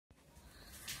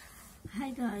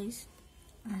Hi guys,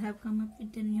 I have come up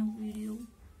with a new video,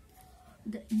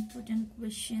 the important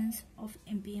questions of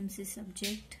mpmc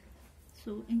subject.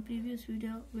 So in previous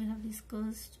video we have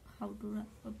discussed how to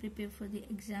prepare for the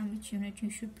exam, which unit you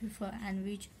should prefer and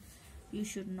which you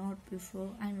should not prefer,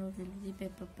 and what will be the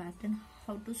paper pattern,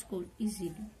 how to score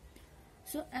easily.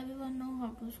 So everyone know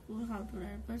how to score, how to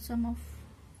write, but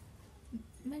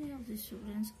many of the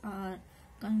students are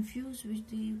confused with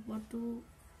the what to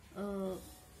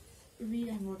read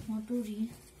and what not to read,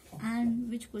 and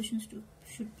which questions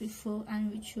should prefer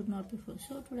and which should not prefer.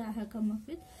 So today I have come up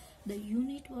with the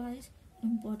unit wise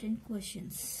important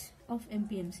questions of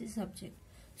mpmc subject.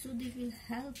 So this will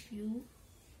help you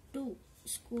to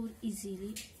score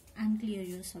easily and clear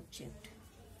your subject.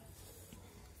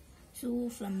 So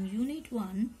from unit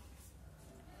 1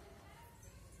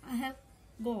 I have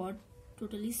got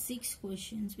totally 6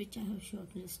 questions which I have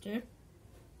shortlisted.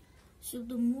 So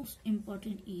the most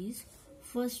important is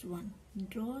first one,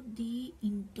 draw the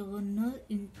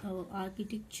internal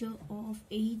architecture of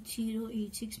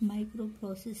 8086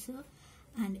 microprocessor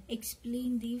and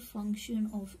explain the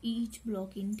function of each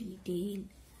block in detail.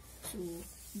 So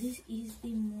this is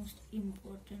the most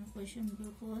important question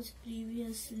because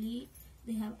previously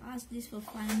they have asked this for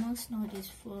 5 marks, now it is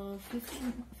for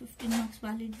 15 marks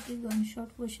validity. One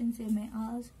short questions they may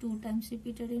ask 2 times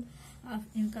repeated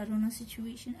in corona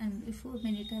situation, and before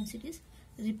many times it is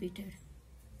repeated.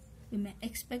 We may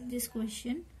expect this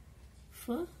question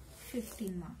for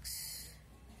 15 marks.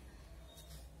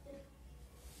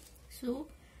 So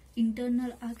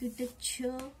internal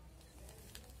architecture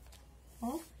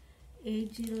of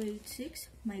 8086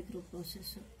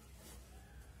 microprocessor.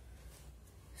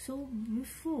 So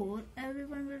before,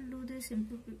 everyone will do the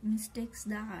simple mistakes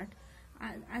that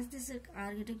as this is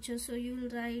architecture, so you will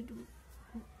write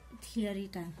theory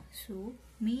time. So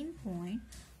main point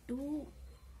to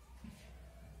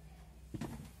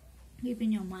keep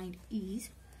in your mind is,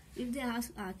 if they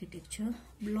ask architecture,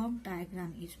 block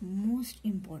diagram is most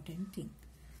important thing.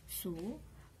 So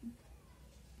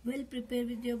well prepare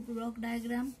with your block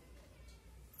diagram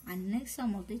and next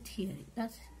some of the theory.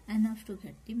 That's enough to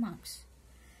get the marks.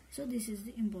 So this is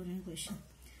the important question.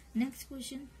 Next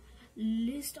question,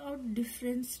 list out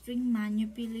different string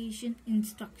manipulation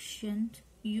instructions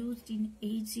used in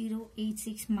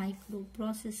 8086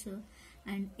 microprocessor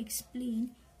and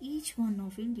explain each one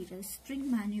of in detail. String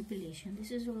manipulation,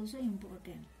 this is also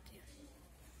important.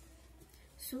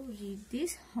 So read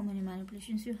this, how many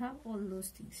manipulations you have, all those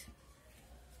things.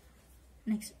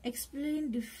 Next,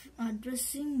 explain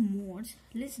addressing modes.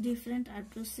 List different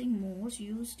addressing modes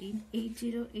used in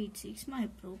 8086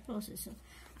 microprocessor.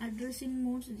 Addressing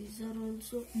modes, these are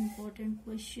also important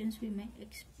questions. We may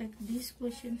expect this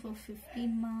question for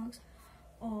 15 marks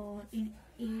or in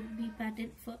AB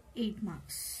pattern for 8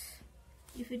 marks.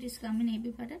 If it is come in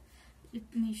AB pattern, it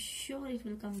may sure it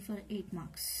will come for 8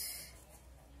 marks.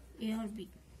 A or B.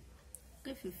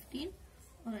 Okay, 15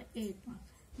 or 8 marks.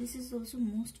 This is also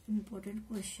most important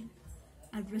question.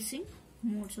 Addressing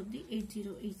modes of the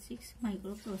 8086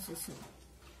 microprocessor.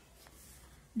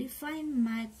 Define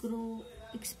macro,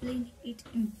 explain it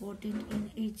important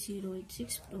in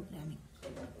 8086 programming.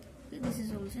 Okay, this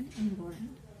is also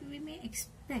important. We may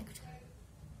expect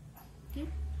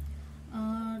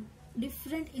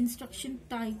different instruction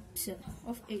types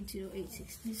of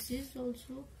 8086. This is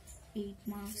also 8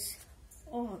 marks,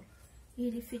 or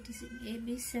if it is in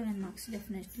AB 7 marks,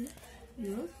 definitely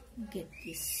you will get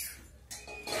this.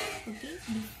 Okay,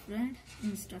 different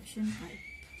instruction type.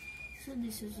 So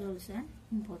this is also an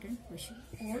important question.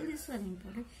 All these are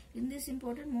important. In this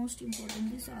most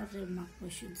important, these are red mark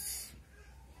questions.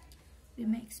 We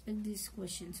may expect these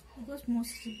questions because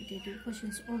most repetitive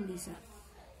questions all these are.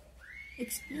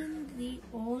 Explain the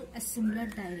all assembler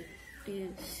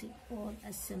directives. All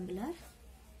assembler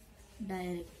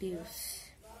directives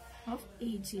of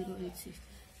 8086.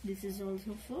 This is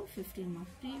also for 15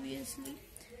 marks. Previously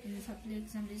in the supply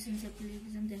exam,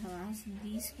 they have asked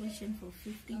this question for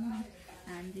 15 marks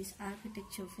and this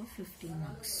architecture for 15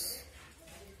 marks.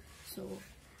 So,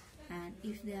 and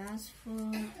if they ask for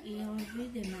A or B,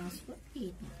 they may ask for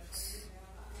 8 marks.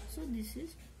 So this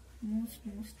is most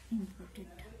important.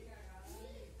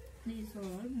 These are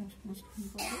all most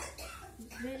important.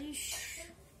 Very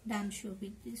damn sure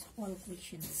with these all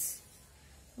questions.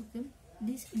 Okay,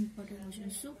 these important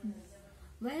questions. So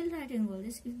while writing all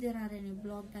this, if there are any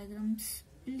block diagrams,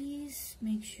 please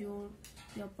make sure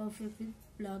you are perfect with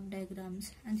block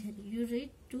diagrams and theory. You read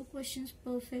 2 questions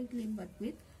perfectly, but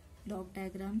with block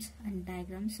diagrams and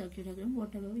diagrams, circuit diagram,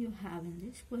 whatever you have in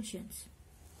these questions.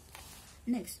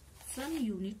 Next, from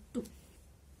unit 2,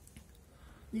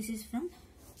 this is from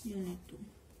Unit 2.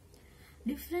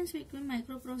 Difference between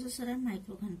microprocessor and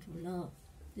microcontroller.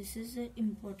 This is an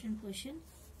important question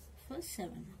for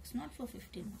 7 marks, not for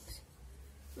 15 marks.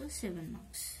 For 7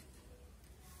 marks.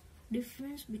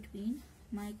 Difference between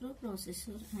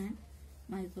microprocessor and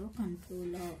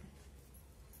microcontroller.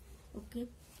 Okay.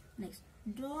 Next.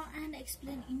 Draw and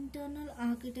explain internal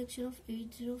architecture of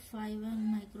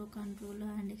 8051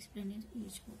 microcontroller and explain it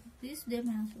each one. This they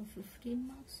may ask for 15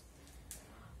 marks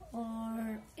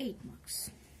or 8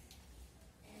 marks.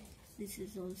 This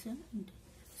is also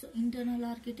so internal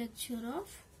architecture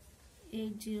of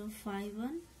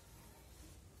 8051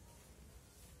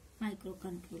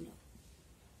 microcontroller.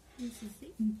 This is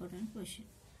the important question.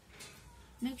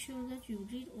 Make sure that you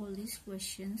read all these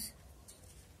questions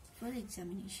for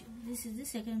examination. This is the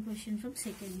second question from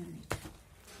second unit.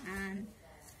 And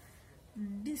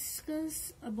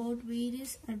discuss about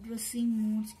various addressing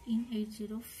modes in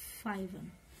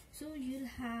 8051. So you'll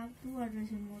have two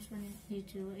addressing modes, one in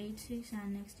 8086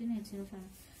 and next in 8051.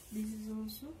 This is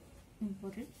also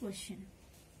important question.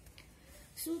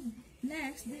 So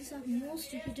next, these are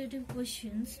most repetitive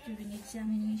questions during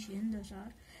examination. That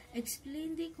are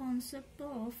explain the concept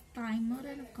of timer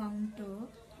and counter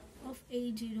of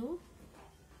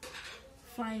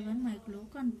 8051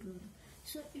 microcontroller.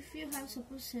 So if you have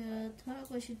suppose third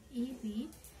question AB,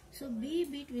 so B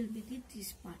bit will be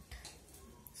this part.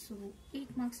 So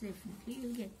 8 marks definitely you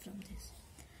will get from this.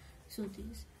 So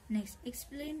this next,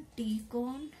 explain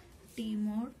TCON,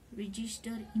 T-mode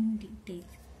register in detail.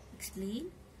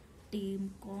 Explain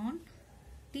TCON,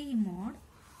 T-mode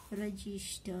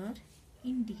register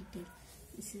in detail.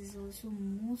 This is also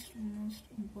most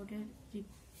important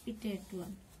repeated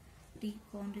one.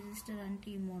 TCON register and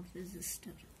T-mode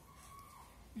register.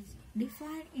 Next,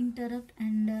 define interrupt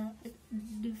and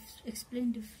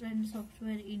explain different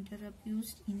software interrupt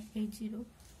used in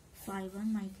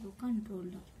 8051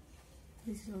 microcontroller.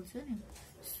 This is also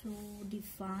so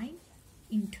define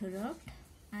interrupt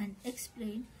and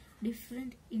explain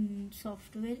different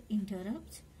software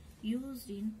interrupts used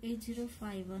in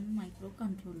 8051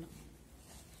 microcontroller.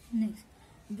 Next,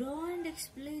 draw and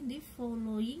explain the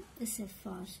following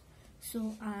SFRs.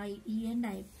 So IE and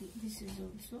IP. This is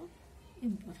also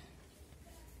important.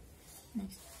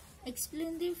 Next,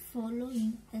 explain the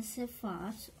following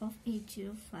SFRs of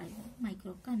 8051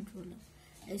 microcontroller.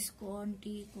 SCON,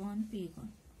 TCON, PCON.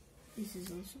 This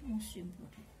is also most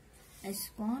important.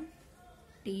 SCON,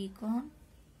 TCON,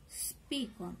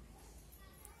 PCON.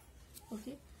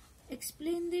 Okay.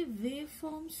 Explain the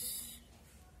waveforms,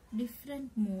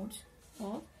 different modes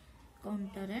of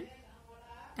counter and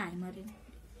timer.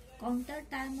 Counter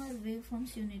timer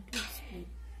waveforms you need to explain.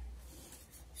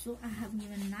 So I have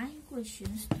given 9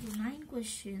 questions. Through 9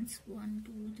 questions, 1,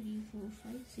 2, 3, 4,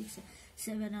 5, 6,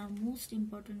 7 are most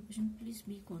important questions. Please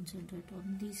be concentrated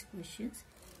on these questions.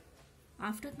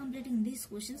 After completing these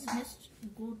questions, let's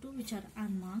go to which are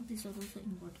unmarked. These are also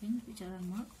important, which are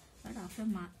unmarked. But after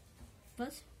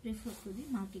first refer to the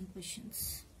marking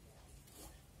questions.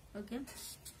 Okay,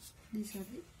 these are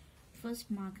the first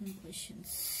marking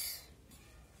questions.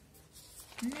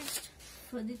 Next,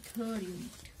 for the third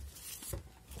unit,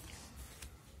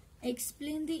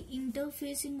 explain the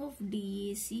interfacing of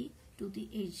DAC to the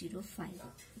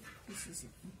 8051. This is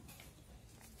it.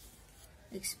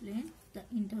 Explain the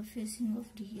interfacing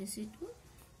of DAC to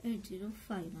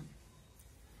 8051.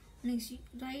 Next,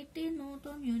 write a note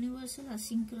on Universal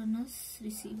Asynchronous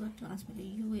Receiver Transmitter,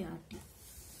 UART.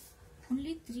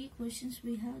 Only 3 questions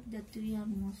we have. The 3 are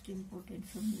most important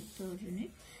from the third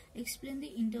unit. Explain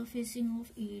the interfacing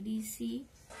of ADC.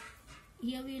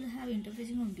 Here we will have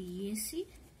interfacing of DAC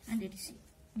and ADC.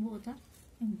 Both are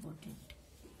important.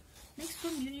 Next,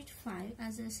 from unit 5,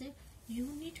 as I said,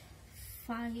 unit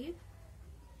 5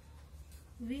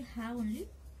 we have only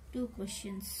 2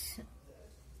 questions.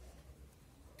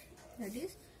 That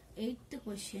is 8th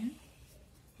question.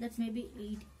 That may be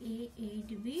 8A,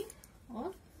 8B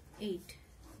or 8.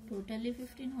 Totally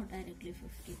 15 or directly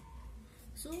 15.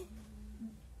 So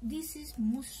this is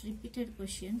most repeated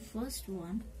question. First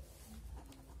one.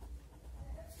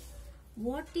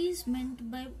 What is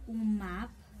meant by OMAP?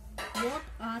 What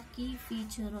are key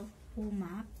features of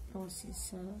OMAP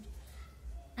processor?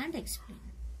 And explain.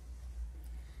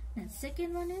 Then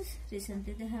second one is,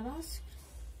 recently they have asked,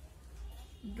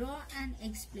 draw and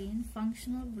explain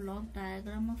functional block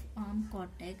diagram of ARM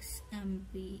Cortex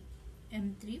M3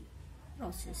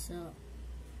 processor.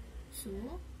 So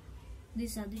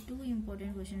these are the 2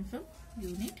 important questions from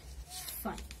unit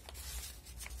 5.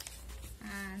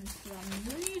 And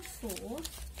from unit 4,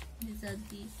 these are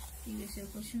the previous year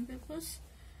question papers.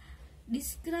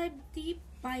 Describe the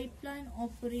pipeline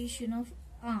operation of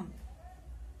arm.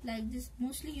 Like this,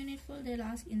 mostly unit 4 they'll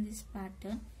ask in this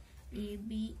pattern, A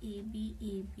B A B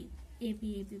A B A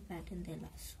B A B pattern they'll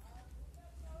ask.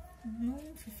 No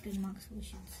 15 marks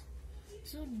questions.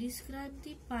 So describe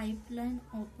the pipeline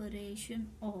operation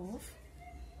of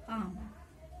arm.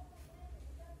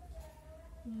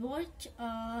 What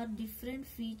are different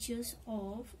features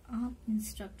of ARM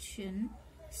instruction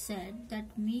set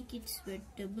that make it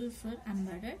suitable for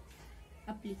embedded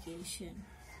application?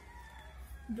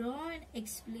 Draw and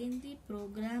explain the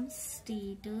program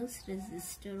status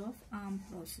register of ARM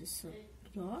processor.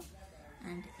 Draw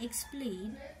and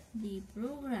explain the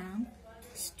program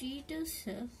status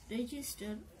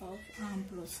register of ARM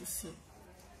processor.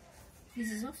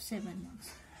 This is of 7 marks.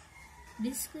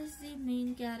 Discuss the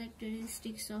main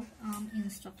characteristics of ARM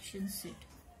instruction set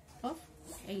of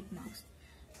 8 marks.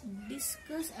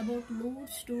 Discuss about load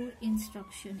store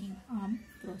instruction in ARM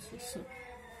processor.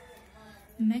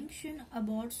 Mention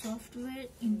about software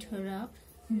interrupt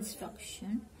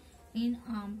instruction in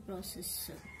ARM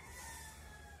processor.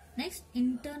 Next,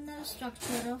 internal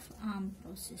structure of ARM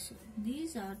processor.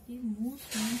 These are the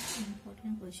most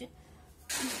important questions.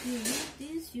 If you read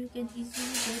this, you can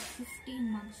easily get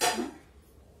 15 marks from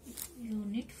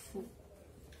unit 4.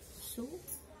 So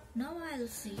now I'll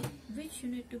see which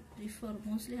unit to prefer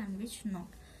mostly and which not.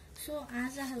 So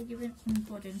as I have given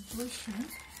important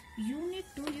questions, unit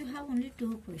 2 you have only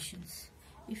 2 questions.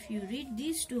 If you read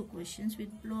these 2 questions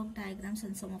with block diagrams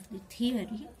and some of the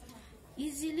theory,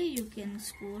 easily you can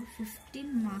score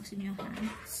 15 marks in your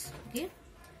hands. Okay,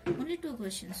 only 2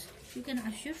 questions, you can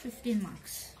assure 15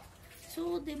 marks.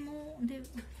 So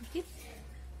okay.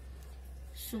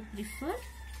 So prefer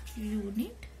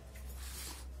unit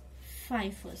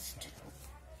 5 first.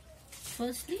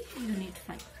 Firstly, unit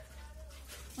 5.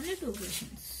 Only 2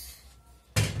 questions.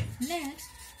 Next,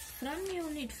 from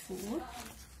unit 4,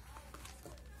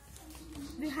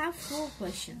 we have 4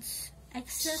 questions.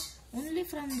 Except only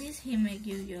from this he may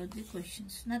give you the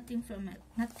questions. Nothing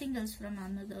else from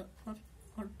another or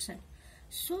outside.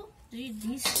 So read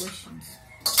these questions.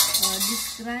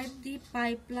 Describe the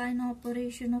pipeline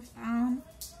operation of ARM.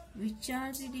 Which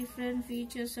are the different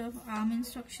features of ARM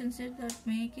instruction set that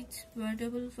make it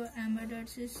suitable for embedded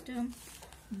system?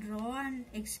 Draw and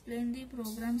explain the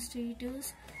program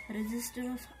status register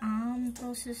of ARM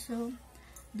processor.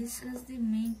 Discuss the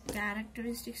main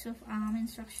characteristics of ARM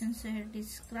instruction set.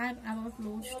 Describe about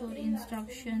load store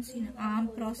instructions in ARM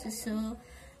processor.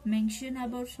 Mention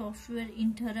about software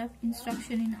interrupt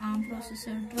instruction in ARM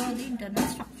processor. Draw the internal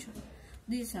structure.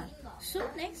 These are. So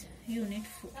next, unit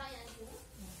 4.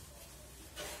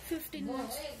 15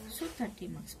 marks, so 30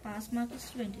 marks. Pass mark is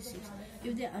 26.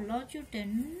 If they allot you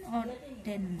 10 or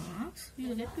 10 marks, you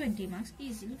will get 20 marks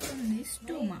easily from these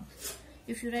 2 marks.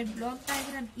 If you write block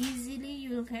diagram easily, you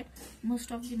will get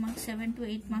most of the marks, 7 to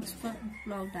 8 marks for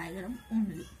block diagram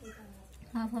only.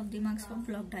 Half of the marks for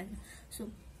block diagram. So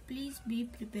please be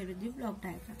prepared with the block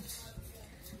diagrams.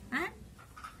 And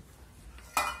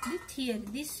the theory.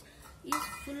 This is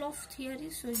full of theory,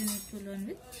 so you need to learn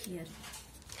with theory.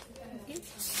 Okay.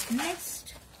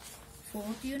 Next,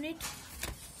 4th unit,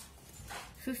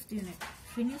 5th unit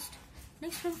finished.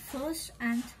 Next, from 1st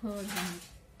and 3rd unit,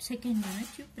 2nd unit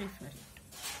you prefer it.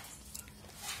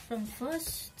 From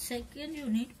 1st, 2nd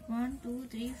unit, 1, 2,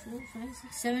 3, 4, 5,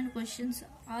 6, 7 questions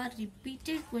are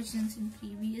repeated questions in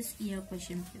previous year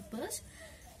question papers.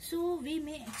 So we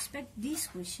may expect these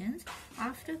questions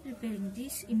after preparing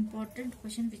this important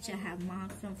question which I have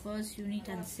marked from 1st unit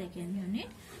and 2nd unit.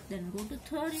 Then go to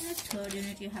 3rd unit. 3rd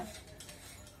unit you have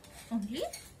only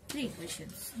 3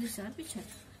 questions. These are which are.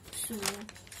 So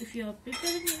if you are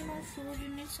preparing minimum 4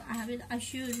 units, I will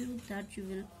assure you that you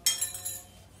will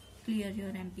clear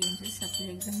your mpmc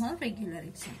supply exam or regular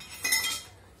exam.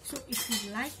 So if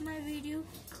you like my video,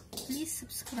 please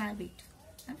subscribe it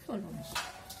and follow me.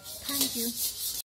 Thank you.